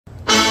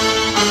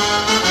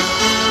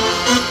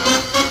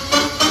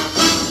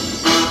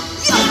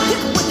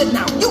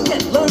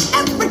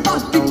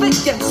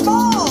big and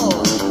small.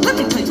 Let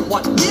me tell you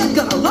what we're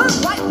gonna learn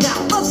right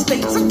now. The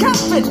states and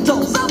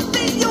capitals of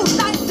the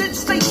United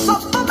States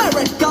of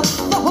America,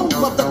 the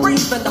home of the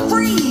brave and the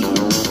free.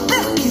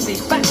 They're easy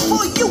facts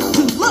for you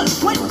to learn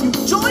when you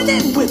join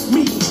in with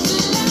me.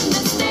 Learn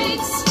the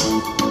states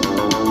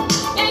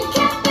and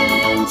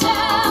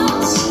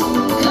capitals.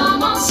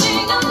 Come on,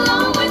 sing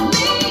along with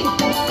me.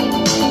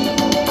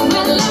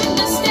 We'll learn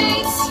the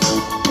states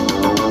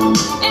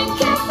and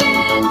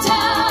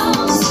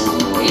capitals.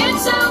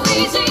 It's so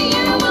easy,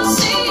 you will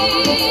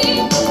see.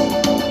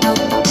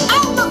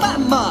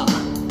 Alabama,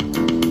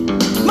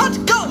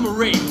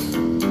 Montgomery,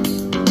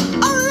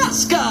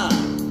 Alaska,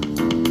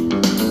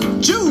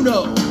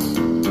 Juneau,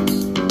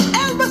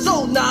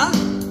 Arizona,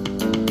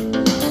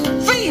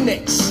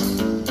 Phoenix,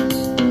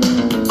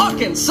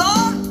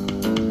 Arkansas,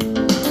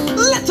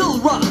 Little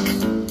Rock,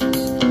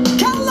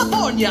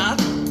 California,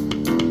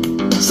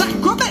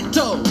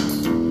 Sacramento,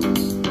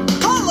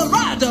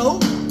 Colorado,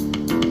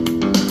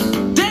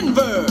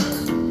 Denver,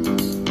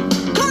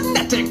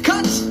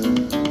 Connecticut,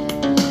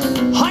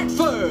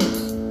 Hartford,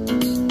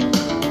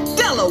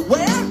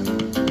 Delaware,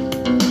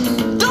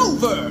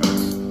 Dover,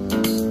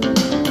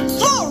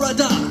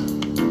 Florida,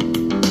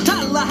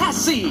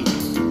 Tallahassee,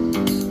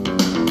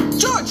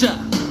 Georgia,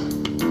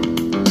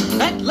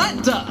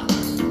 Atlanta,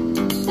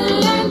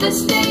 Learn the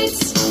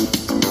states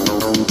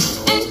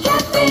and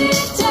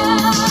capitals.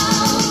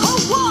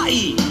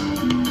 Hawaii,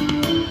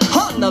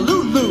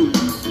 Honolulu,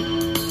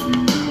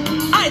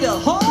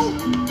 Idaho,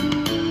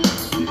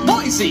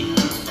 Boise,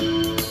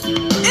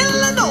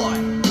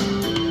 Illinois,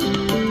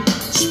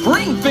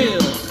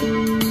 Springfield,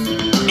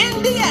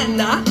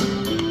 Indiana,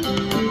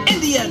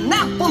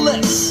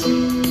 Indianapolis,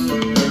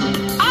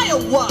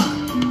 Iowa,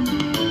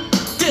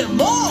 Des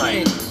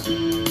Moines,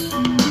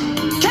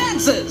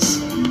 Kansas,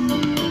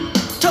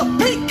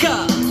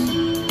 Topeka,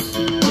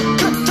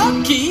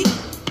 Kentucky,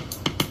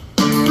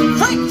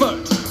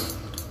 Frankfurt,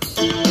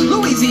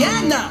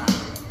 Louisiana,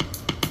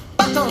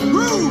 Baton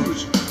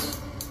Rouge,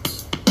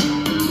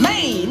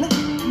 Maine,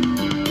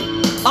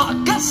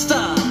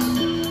 Augusta,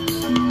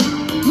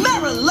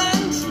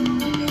 Maryland,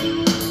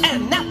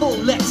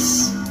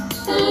 Annapolis,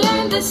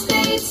 Learn the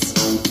states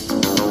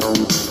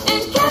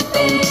and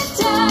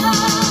capitals.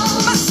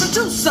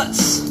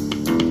 Massachusetts,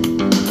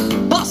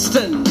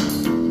 Boston,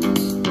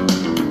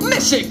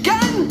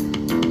 Michigan,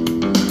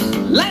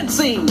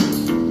 Lansing,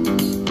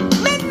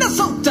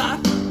 Minnesota,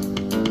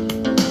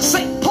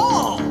 St.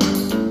 Paul,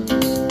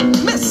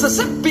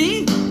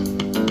 Mississippi,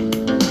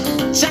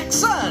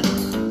 Jackson,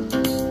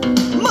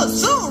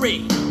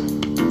 Missouri,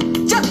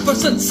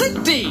 Jefferson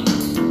City,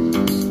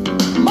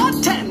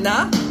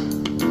 Montana,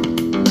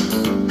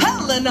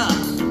 Helena,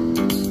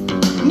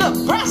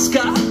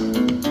 Nebraska,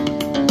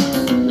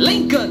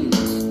 Lincoln,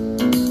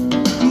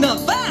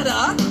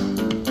 Nevada,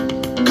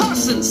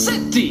 Carson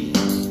City,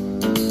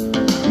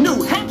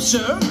 New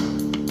Hampshire,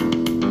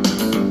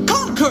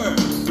 Concord,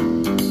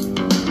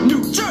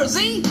 New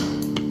Jersey,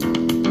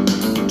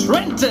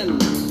 Trenton,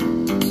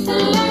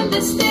 Learn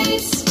the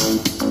states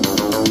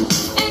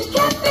and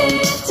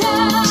capitals.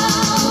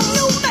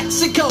 New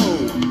Mexico,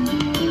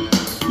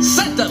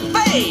 Santa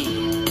Fe,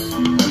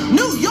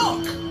 New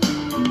York,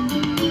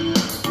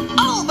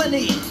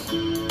 Albany,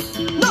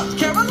 North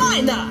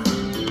Carolina,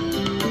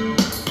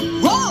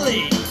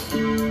 Raleigh,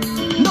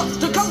 North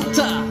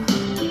Dakota,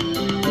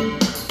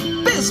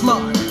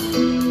 Bismarck,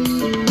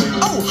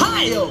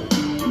 Ohio,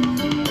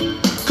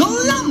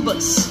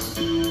 Columbus,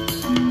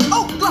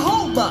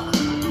 Oklahoma,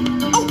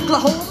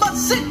 Oklahoma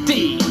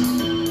City,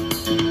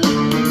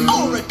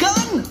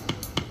 Oregon,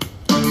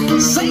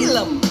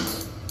 Salem,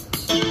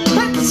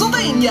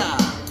 Pennsylvania,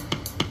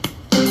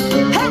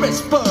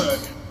 Harrisburg,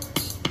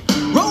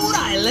 Rhode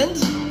Island,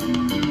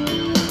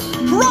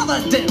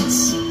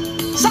 Providence,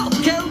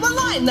 South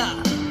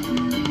Carolina,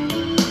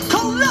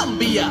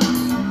 Columbia,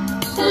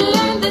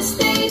 Learn the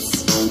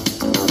states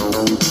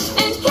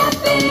and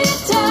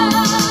capitals.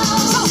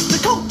 South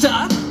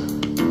Dakota,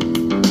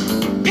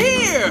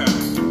 Pierre,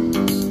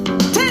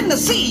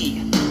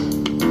 Tennessee,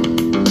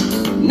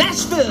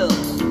 Nashville,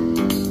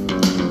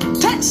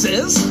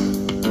 Texas,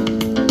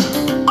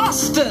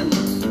 Austin,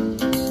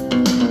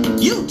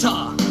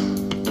 Utah,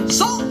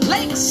 Salt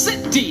Lake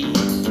City,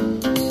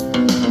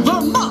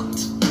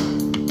 Vermont,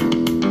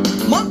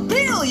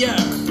 Montpelier,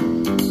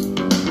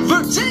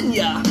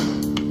 Virginia,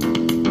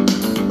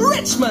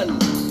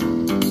 Richmond,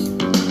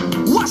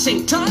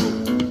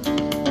 Washington,